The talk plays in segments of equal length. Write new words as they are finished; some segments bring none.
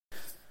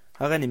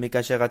הריני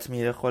מקשר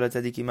עצמי לכל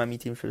הצדיקים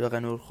האמיתיים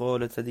שלנו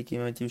ולכל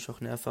הצדיקים האמיתיים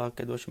שוכני עפר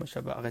הקדוש משב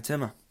בארץ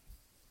המה.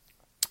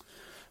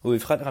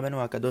 ובבחן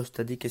רבנו הקדוש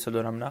צדיק יסוד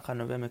עולם נח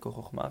הנובע מכוח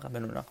חוכמה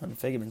רבנו נחמן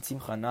מפגי בן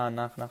שמחה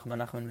נח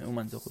נחמן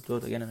מאומן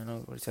זכותות again and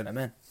over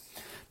amen.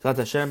 Tzad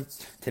Hashem,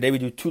 today we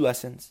do two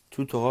lessons,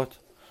 two Torot,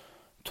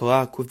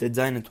 Torah Kuf Det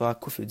Zayin and Torah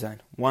Kuf Yud Zayin,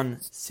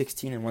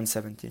 1:16 and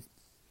 1:17.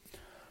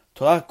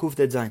 Torah Kuf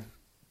Det Zayin.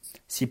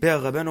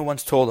 Siper Rabeinu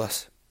once told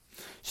us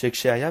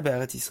שכשהיה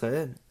בארץ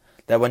ישראל,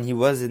 that when he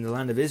was in the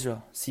land of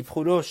Israel,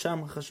 סיפרו לו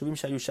שם חשובים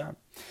שהיו שם.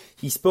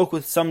 He spoke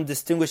with some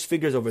distinguished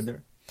figures over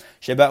there,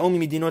 שבאו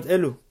ממדינות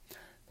אלו,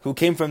 who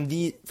came from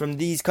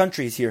these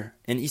countries here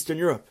in Eastern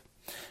Europe.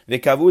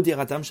 וקבעו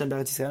דירתם שם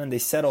בארץ ישראל, and they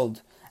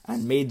settled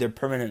and made their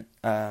permanent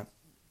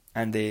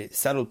and they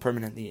settled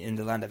permanently in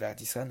the land of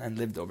Eretz Yisrael and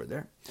lived over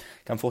there.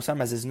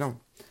 כמפורסם as is known.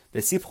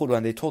 וסיפרו לו,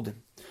 and they told him,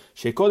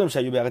 שקודם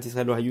שהיו בארץ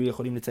ישראל לא היו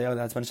יכולים לצייר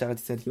לעצמם שארץ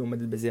ישראל היא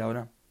עומדת בזה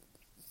העולם.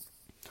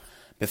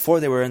 Before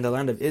they were in the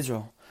land of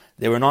Israel,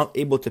 they were not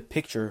able to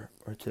picture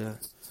or to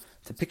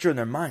picture in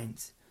their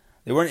minds.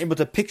 They weren't able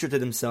to picture to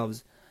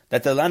themselves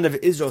that the land of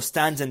Israel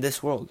stands in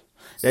this world.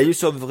 They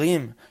thought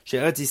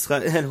Eretz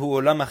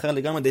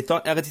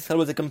Yisrael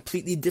was a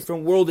completely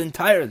different world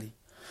entirely.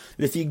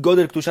 Because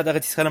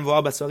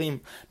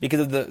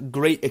of the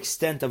great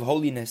extent of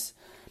holiness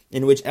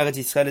in which Eretz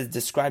Yisrael is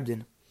described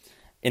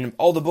in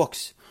all the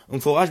books.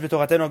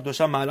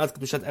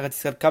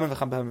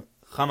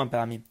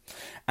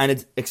 And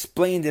it's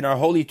explained in our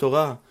holy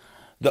Torah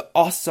the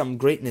awesome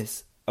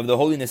greatness of the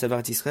holiness of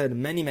Eretz Yisrael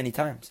many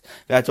times.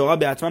 And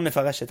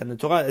the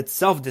Torah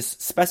itself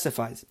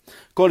specifies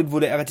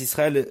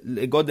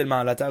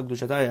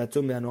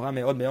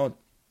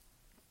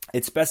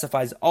it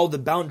specifies all the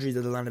boundaries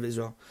of the land of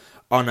Israel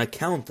on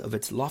account of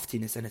its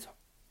loftiness and its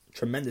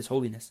tremendous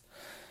holiness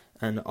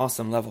and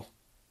awesome level.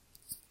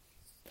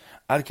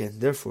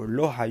 Therefore,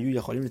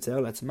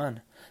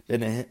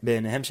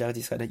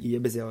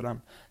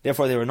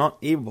 therefore they were not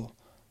able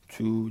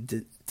to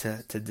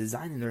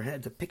design in their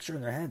head, to picture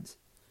in their heads,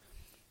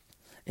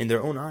 in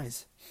their own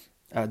eyes,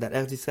 that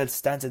Eretz Yisrael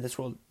stands in this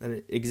world, that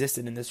it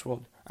existed in this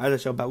world.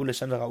 Until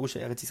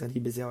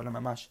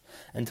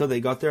they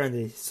got there and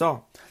they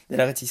saw that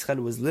Eretz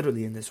Yisrael was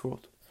literally in this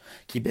world.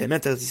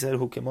 Because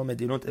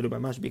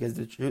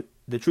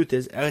the truth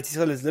is, Eretz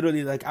Yisrael is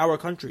literally like our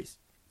countries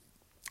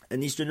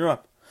in Eastern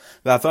Europe.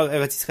 And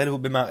the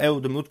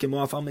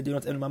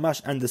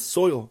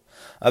soil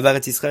of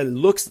Eretz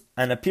Yisrael looks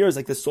and appears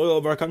like the soil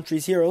of our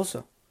countries here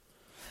also.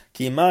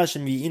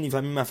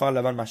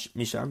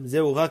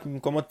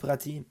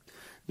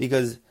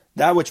 Because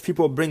that which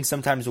people bring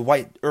sometimes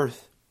white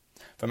earth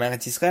from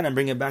Eretz Yisrael and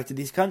bring it back to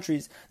these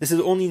countries, this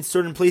is only in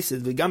certain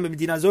places.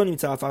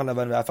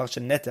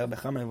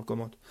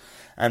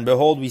 And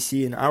behold, we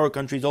see in our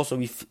countries also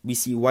we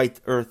see white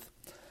earth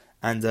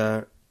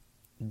and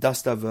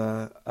dust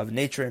of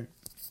nature,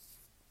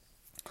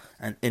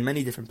 and in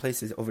many different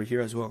places over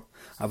here as well.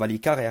 But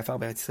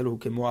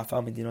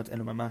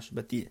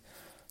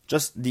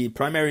the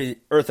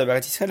primary earth of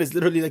Eretz Yisrael is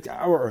literally like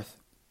our earth.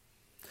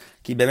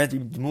 Because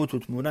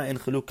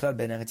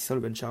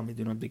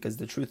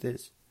the truth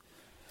is,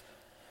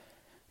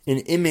 in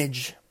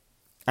image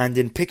and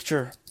in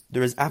picture,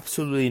 there is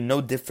absolutely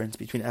no difference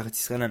between Eretz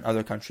Yisrael and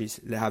other countries,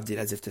 lehavdil,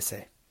 as if to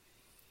say.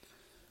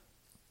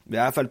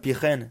 But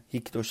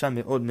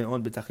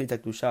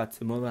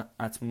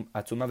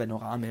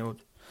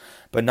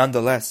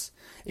nonetheless,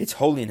 its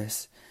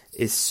holiness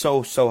is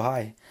so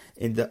high,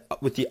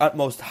 with the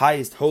utmost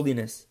highest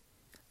holiness,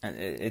 and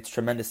it's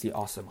tremendously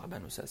awesome,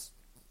 Rabeinu says.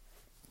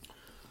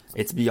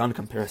 It's beyond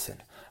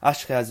comparison.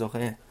 Happy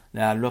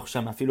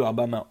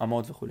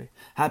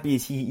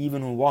is he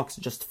even who walks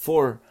just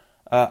 4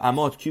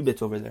 amot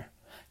cubits over there.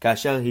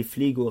 As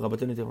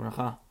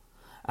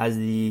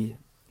the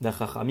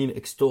Chachamim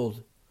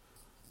extolled,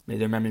 may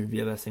their memory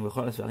be a blessing.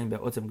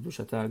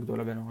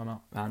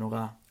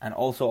 And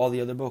also all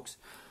the other books,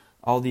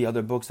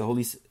 the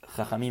holy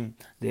Chachamim,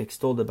 they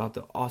extolled about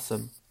the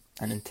awesome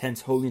and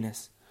intense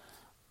holiness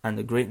and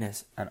the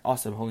greatness and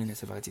awesome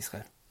holiness of Eretz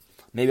Yisrael.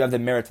 Maybe I have the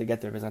merit to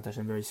get there, Bezrat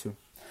Hashem, very soon.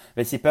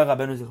 And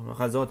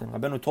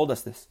Rabeinu told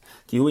us this,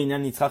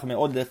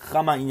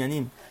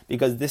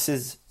 because this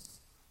is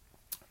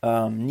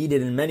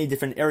needed in many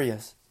different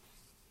areas.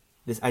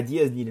 This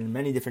idea is needed in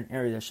many different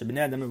areas,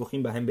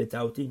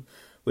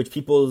 which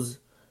people's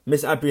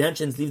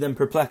misapprehensions leave them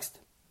perplexed.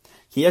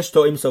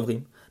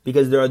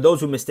 Because there are those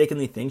who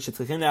mistakenly think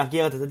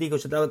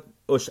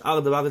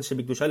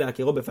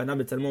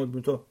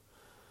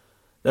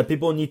that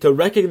people need to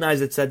recognize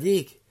the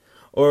Tzadik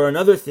or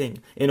another thing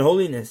in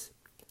holiness,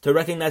 to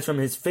recognize from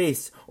his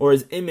face or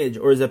his image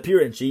or his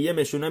appearance,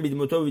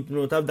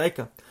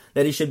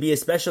 that he should be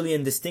especially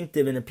and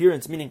distinctive in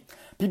appearance. Meaning,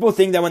 people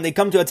think that when they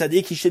come to a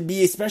tzaddik, he should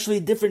be especially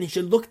different, he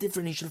should look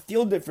different, he should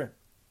feel different.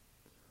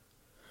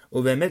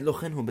 But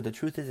the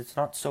truth is, it's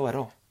not so at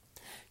all.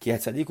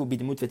 Because the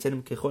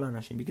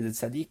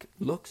tzaddik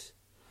looks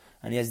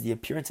and he has the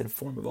appearance and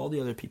form of all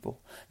the other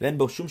people.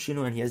 And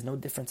he has no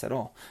difference at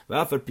all.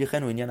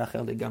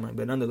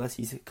 But nonetheless,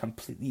 he's a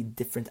completely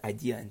different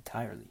idea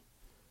entirely.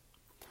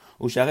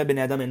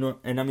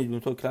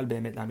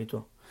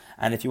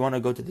 And if you want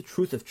to go to the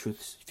truth of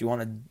truths, if you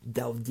want to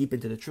delve deep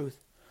into the truth,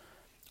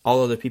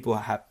 all other people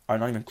are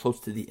not even close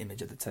to the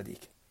image of the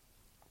Tzadik.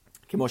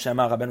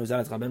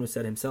 Rabeinu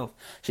said himself,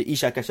 the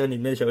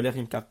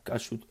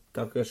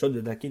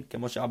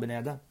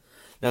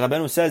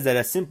Rabeinu says that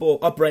a simple,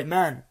 upright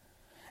man,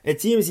 it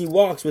seems he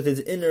walks with his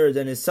innards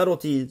and his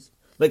subtleties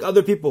like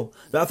other people.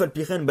 But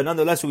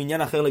nonetheless,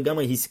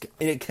 he's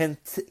in a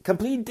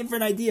completely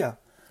different idea.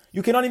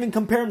 You cannot even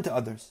compare him to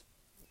others.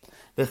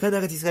 And the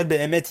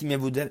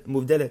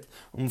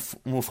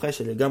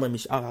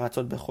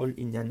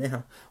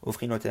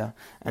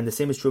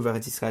same is true of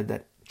Eretz Yisrael,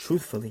 that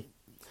truthfully,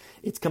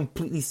 it's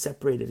completely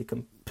separated,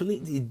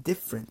 completely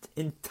different,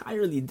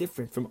 entirely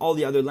different from all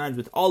the other lands,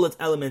 with all its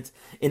elements,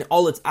 in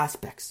all its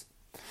aspects.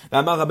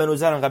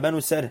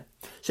 Rabeinu said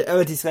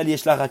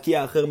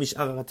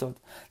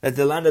that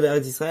the land of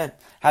Eretz Yisrael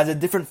has a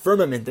different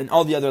firmament than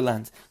all the other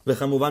lands. It's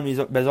brought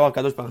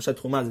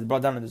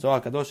down in the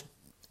Zohar Kadosh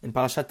in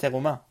Parashat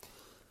Terumah.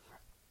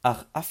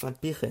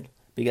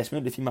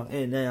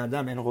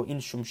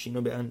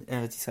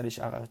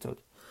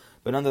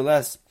 But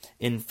nonetheless,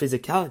 in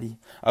physicality,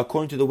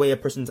 according to the way a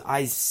person's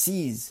eyes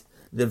sees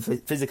the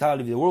physicality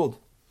of the world,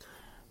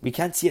 we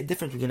can't see a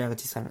difference between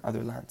Eretz Yisrael and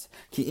other lands.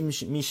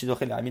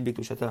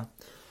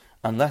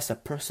 Unless a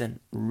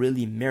person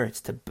really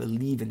merits to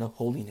believe in the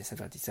holiness of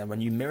Eretz Yisrael.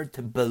 When you merit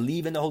to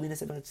believe in the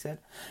holiness of Eretz Yisrael,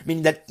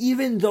 meaning that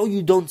even though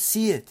you don't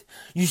see it,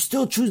 you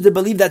still choose to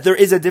believe that there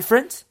is a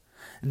difference,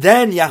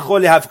 then you're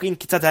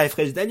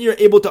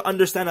able to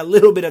understand a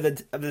little bit of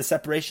the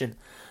separation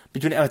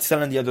between Eretz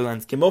Yisrael and the other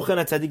lands.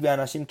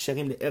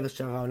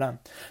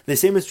 The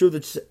same is true of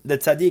the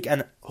Tzadik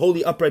and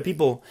holy upright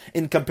people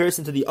in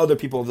comparison to the other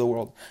people of the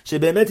world.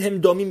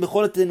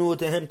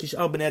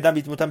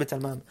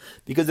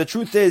 Because the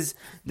truth is,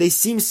 they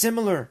seem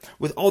similar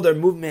with all their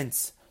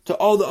movements to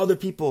all the other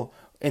people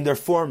in their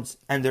forms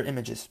and their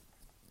images.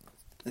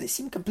 They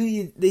seem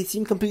completely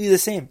the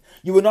same.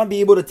 You would not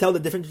be able to tell the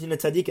difference between a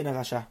Tzadik and a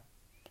Rasha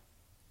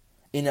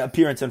in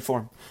appearance and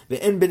form.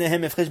 And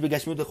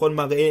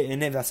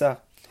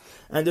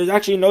there's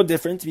actually no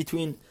difference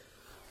between,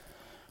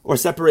 or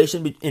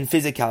separation in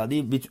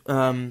physicality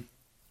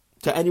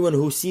to anyone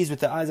who sees with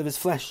the eyes of his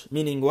flesh.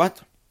 Meaning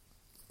what?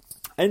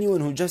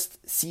 Anyone who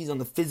just sees on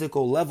the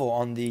physical level,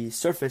 on the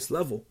surface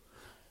level.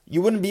 You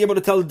wouldn't be able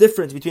to tell the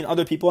difference between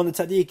other people on the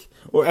Tzadik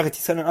or Eretz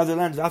Yisrael and other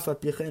lands.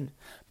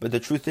 But the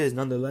truth is,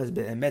 nonetheless,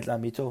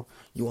 emet,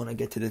 you want to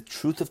get to the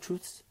truth of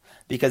truths?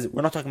 Because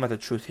we're not talking about the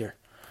truth here.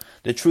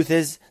 The truth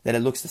is that it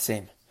looks the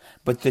same.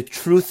 But the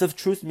truth of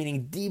truth,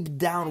 meaning deep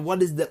down,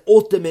 what is the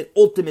ultimate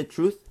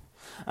truth?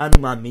 We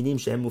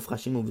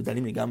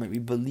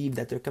believe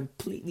that they're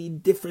completely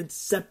different,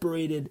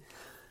 separated.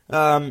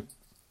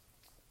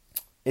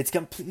 It's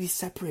completely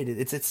separated.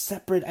 It's a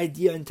separate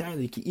idea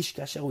entirely.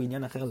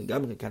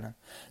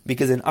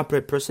 Because an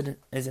upright person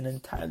is an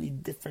entirely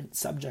different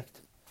subject.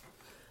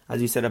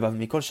 As you said above,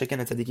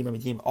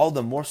 all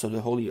the more so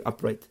the holy,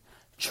 upright,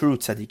 true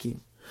tzadikim.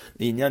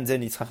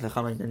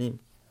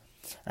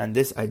 And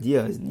this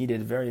idea is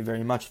needed very,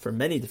 very much for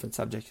many different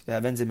subjects.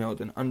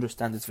 And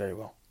understand this very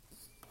well.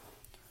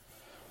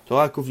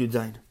 Torah Kuf Yud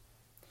Zayin.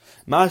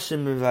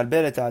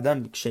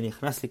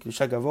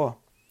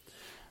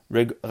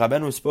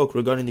 Rabeinu spoke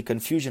regarding the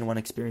confusion one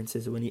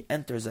experiences when he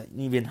enters an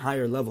even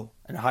higher level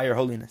and higher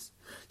holiness.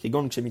 For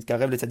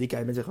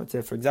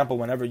example,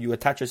 whenever you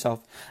attach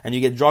yourself and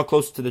you draw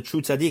close to the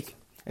true Tzadik,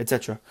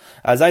 etc.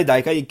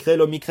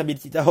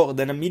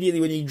 Then immediately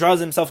when he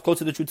draws himself close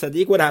to the true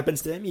Tzadik, what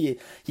happens to him? He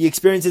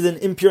experiences an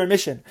impure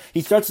emission.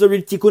 He starts to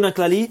read Tikkun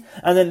HaKlali,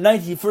 and at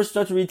night he first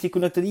starts to read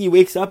Tikkun HaKlali, he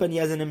wakes up and he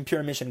has an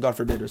impure emission, God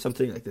forbid, or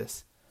something like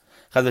this.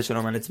 And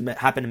it's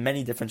happened in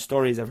many different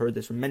stories. I've heard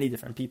this from many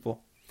different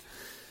people.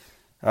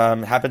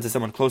 It happens to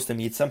someone close to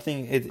me. It's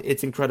something,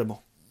 it's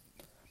incredible.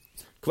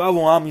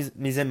 And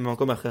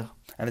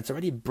it's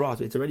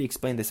already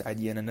explained this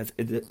idea in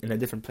a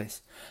different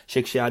place.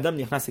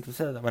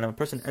 When a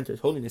person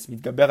enters holiness, the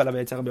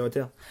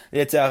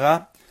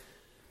Yetzirah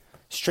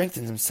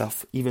strengthens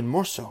himself even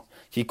more so.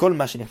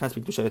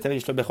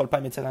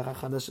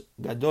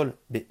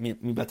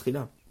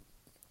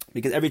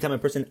 Because every time a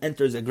person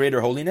enters a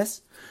greater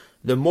holiness,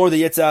 the more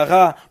the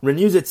Yetzirah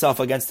renews itself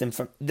against him,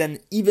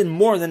 even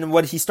more than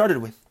what he started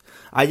with.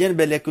 Look in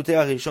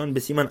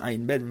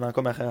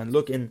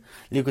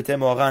Likutei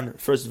Moharan,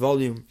 first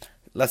volume,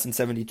 lesson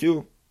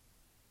 72,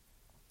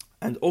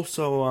 and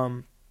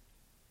also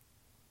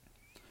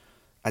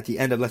at the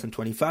end of lesson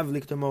 25 of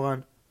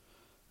Likutei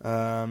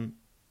Moharan,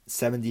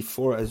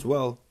 74 as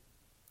well,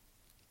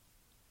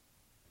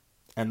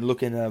 and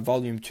look in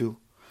volume 2,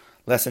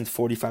 lessons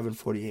 45 and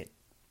 48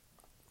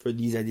 for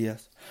these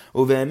ideas.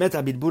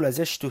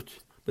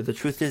 But the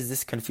truth is,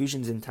 this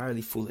confusion is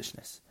entirely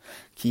foolishness.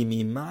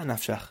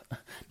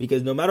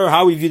 Because no matter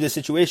how we view the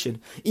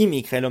situation,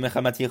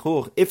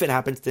 if it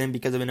happens to him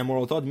because of an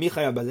immoral thought,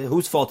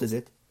 whose fault is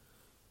it?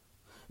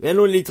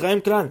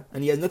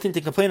 And he has nothing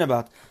to complain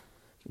about.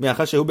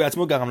 Because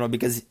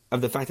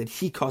of the fact that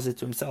he caused it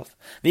to himself.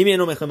 But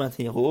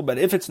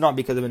if it's not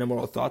because of an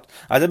immoral thought,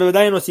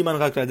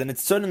 then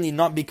it's certainly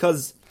not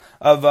because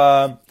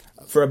of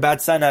for a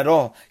bad sign at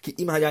all.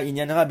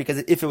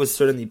 Because if it was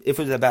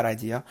a bad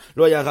idea,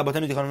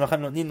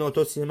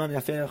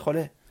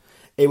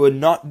 it would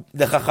not,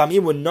 the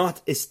Chachamim would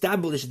not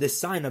establish this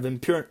sign of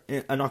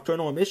a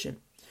nocturnal emission.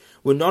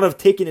 Would not have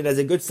taken it as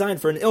a good sign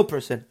for an ill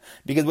person.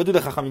 Because what do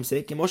the Chachamim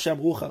say? The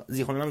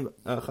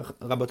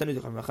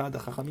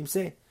Chachamim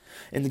say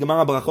in the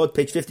Gemara Brachot,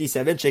 page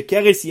 57,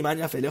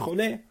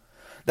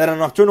 that a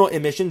nocturnal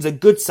emission is a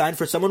good sign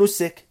for someone who's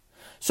sick.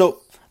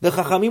 So the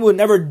Chachamim would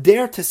never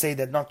dare to say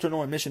that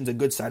nocturnal emission is a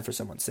good sign for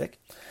someone sick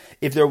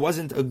if there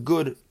wasn't a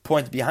good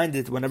point behind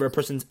it whenever a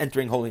person's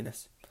entering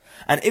holiness.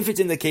 And if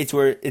it's in the case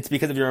where it's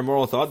because of your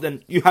immoral thought,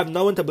 then you have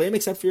no one to blame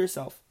except for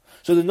yourself.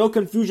 So there's no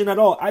confusion at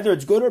all. Either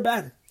it's good or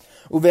bad.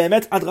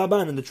 Emet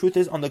adraban, and the truth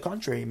is, on the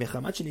contrary,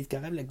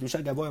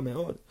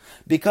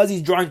 because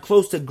he's drawing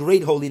close to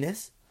great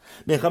holiness,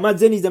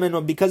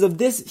 because of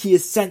this, he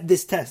is sent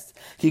this test.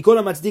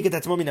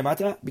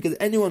 Because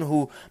anyone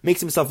who makes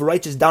himself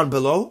righteous down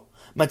below,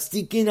 it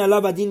says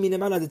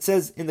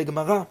in the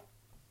Gemara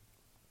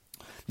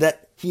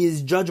that he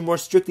is judged more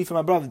strictly from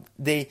above.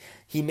 They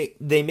make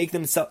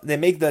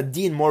the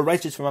deen more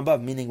righteous from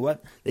above, meaning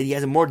what? That he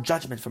has more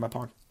judgment from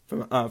above.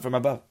 As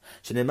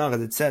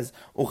it says,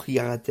 as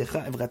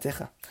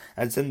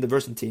it's in the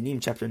verse in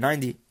Tinyana, chapter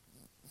 90,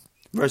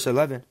 verse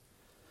 11.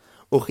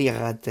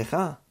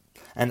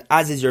 And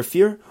as is your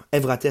fear,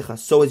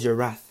 so is your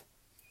wrath.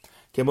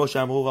 As the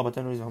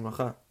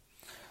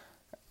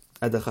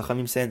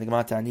Chachamim say in the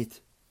Gemara Ta'anit,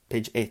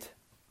 page 8.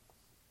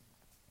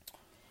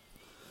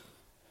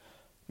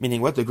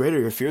 Meaning what? The greater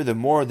your fear, the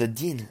more the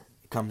deen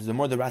comes, the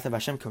more the wrath of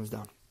Hashem comes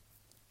down.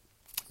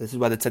 This is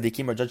why the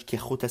Tzadikim are judged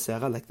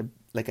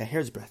like a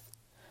hair's breadth,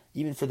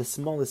 even for the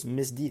smallest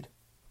misdeed.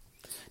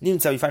 When a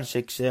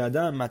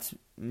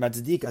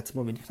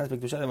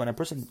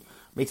person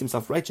makes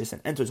himself righteous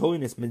and enters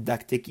holiness,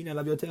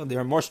 they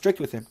are more strict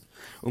with him.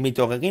 And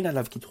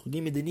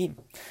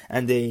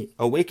they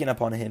awaken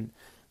upon him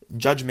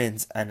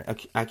judgments and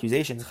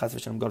accusations,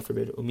 God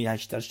forbid.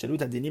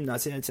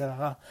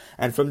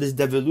 And from this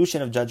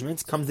devolution of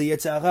judgments comes the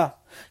Yetzirah.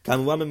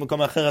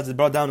 It's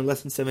brought down in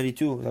lesson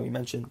 72 that we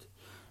mentioned,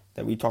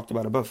 that we talked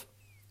about above.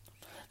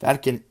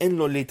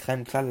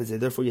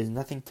 Therefore, he has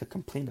nothing to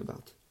complain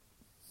about.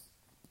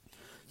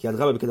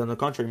 Because on the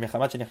contrary,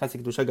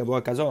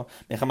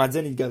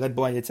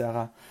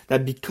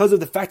 that because of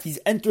the fact he's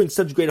entering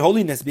such great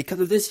holiness, because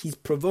of this he's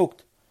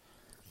provoked.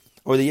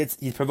 Or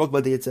he's provoked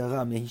by the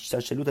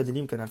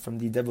Yetzirah, from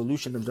the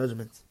devolution of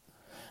judgments.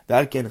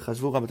 Therefore,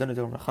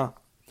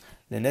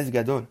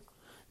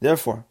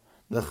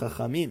 the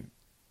Chachamim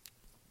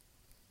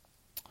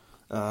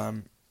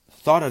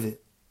thought of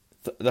it.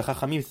 The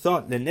Chachamim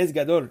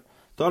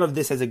thought of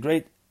this as a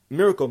great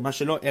miracle.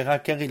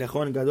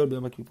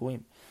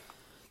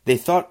 They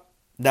thought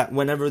that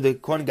whenever the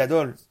Kohen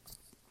Gadol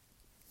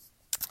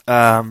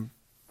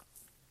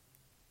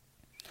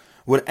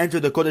would enter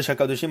the Kodesh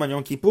HaKadoshim on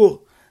Yom Kippur,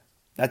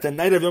 at the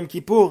night of Yom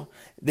Kippur,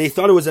 they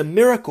thought it was a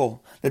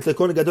miracle that the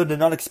Kohen Gadol did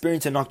not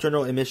experience a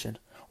nocturnal emission.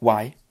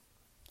 Why?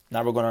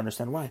 Now we're going to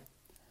understand why.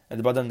 At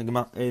the bottom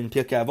in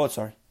Pirkei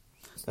Avot,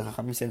 the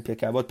Chachamim said in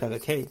Pirkei Avot,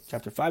 Perek Hey,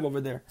 chapter 5 over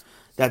there,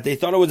 that they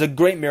thought it was a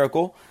great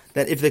miracle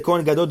that if the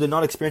Kohen Gadol did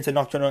not experience a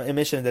nocturnal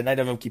emission at the night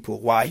of Yom Kippur.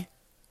 Why?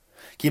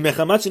 That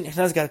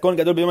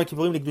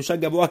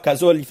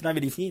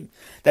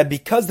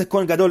because the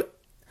Kohen Gadol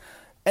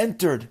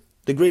entered,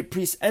 the great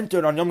priest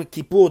entered on Yom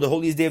Kippur, the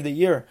holiest day of the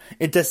year,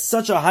 into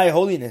such a high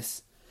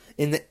holiness,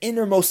 in the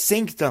innermost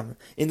sanctum,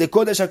 in the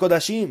Kodesh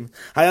HaKodashim,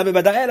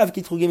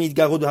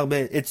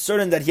 it's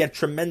certain that he had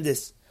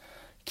tremendous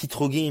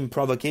kitrugim,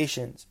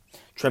 provocations,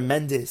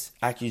 tremendous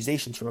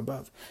accusations from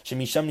above.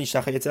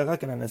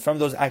 And from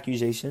those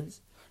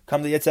accusations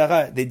come the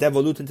Yetzirah. They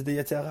devolute into the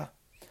Yetzirah.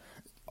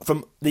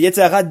 From the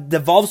Yetzirah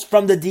devolves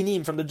from the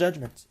dinim, from the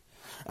judgments.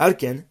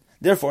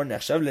 Therefore,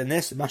 therefore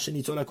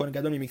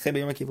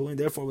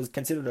was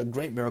considered a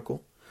great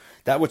miracle,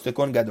 that which the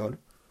Kohen Gadol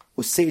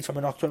was saved from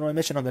a nocturnal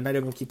emission on the night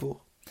of Yom Kippur.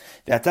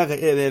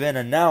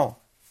 And now,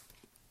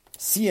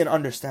 see and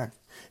understand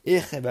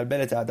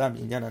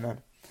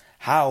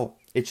how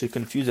it should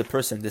confuse a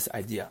person, this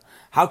idea.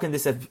 How can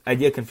this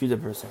idea confuse a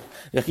person?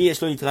 Does he have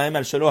something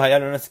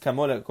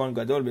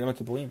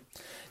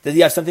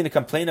to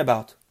complain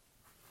about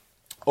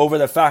over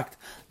the fact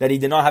that he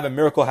did not have a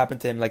miracle happen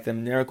to him like the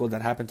miracle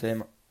that happened to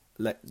him,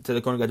 to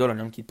the Kohen Gadol on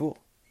Yom Kippur?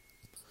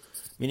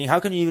 Meaning, how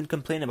can you even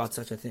complain about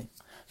such a thing?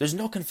 There's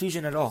no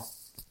confusion at all.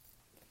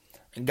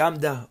 And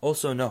Gamda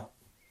also know.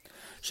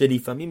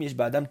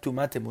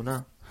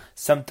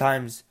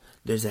 Sometimes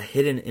there's a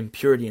hidden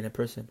impurity in a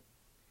person.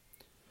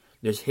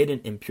 There's hidden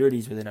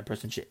impurities within a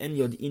person,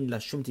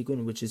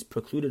 which is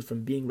precluded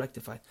from being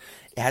rectified.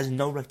 It has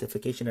no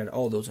rectification at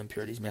all, those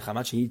impurities. Because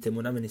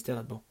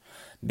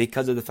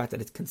of the fact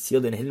that it's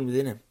concealed and hidden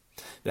within him.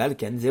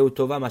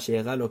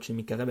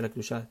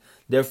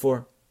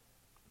 Therefore,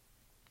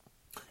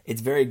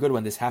 it's very good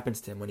when this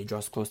happens to him, when he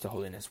draws close to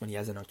holiness, when he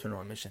has a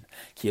nocturnal emission.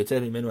 Because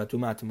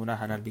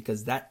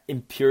that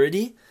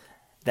impurity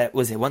that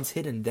was once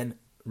hidden then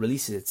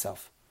releases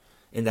itself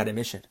in that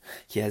emission.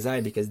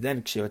 Because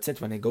then,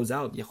 when it goes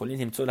out,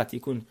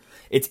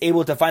 it's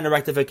able to find a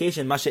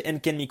rectification.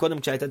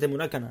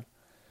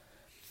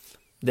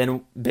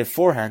 Then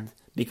beforehand,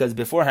 because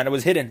beforehand it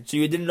was hidden, so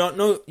you did not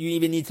know you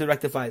even need to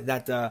rectify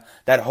that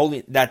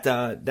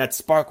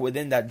spark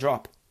within that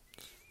drop.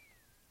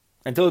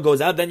 Until it goes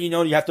out, then you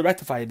know you have to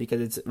rectify it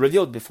because it's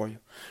revealed before you.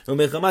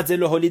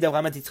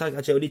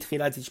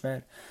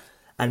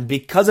 And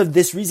because of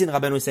this reason,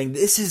 Rabeinu is saying,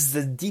 this is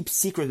the deep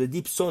secret, the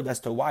deep sod as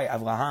to why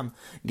Abraham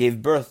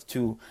gave birth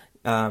to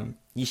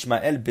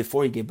Ishmael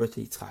before he gave birth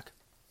to Yitzchak.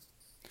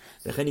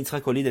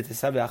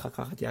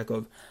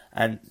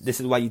 And this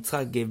is why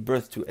Yitzchak gave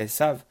birth to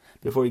Esav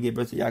before he gave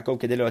birth to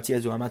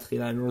Yaakov,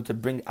 in order to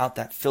bring out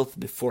that filth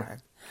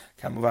beforehand.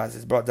 As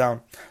it's brought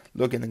down.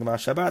 Look in the Gemara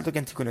Shabbat, look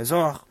in Tikkun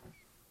Zohar,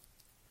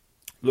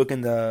 look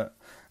in the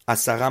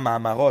Asara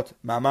Ma'amarot,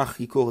 Ma'amar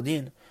Chikur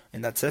Din,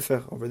 in that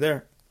Sefer over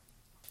there.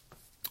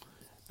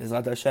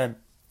 Bezrat Hashem.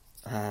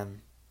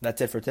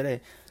 That's it for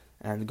today.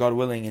 And God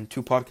willing, in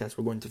 2 podcasts,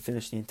 we're going to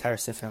finish the entire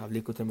Sefer of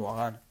Likutei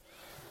Moharan.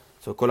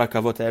 So kol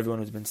hakavod to everyone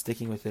who's been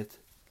sticking with it.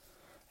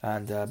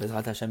 And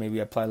Bezrat Hashem, maybe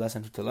apply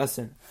lesson to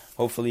lesson.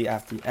 Hopefully,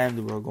 after the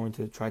end, we're going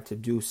to try to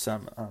do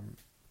some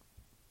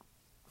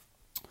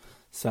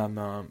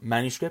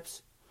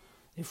manuscripts,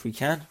 if we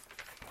can.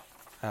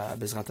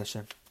 Bezrat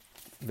Hashem.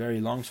 Very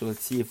long, so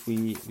let's see if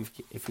we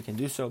can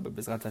do so. But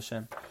Bezrat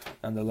Hashem,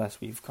 nonetheless,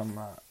 we've come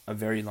a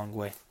very long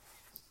way.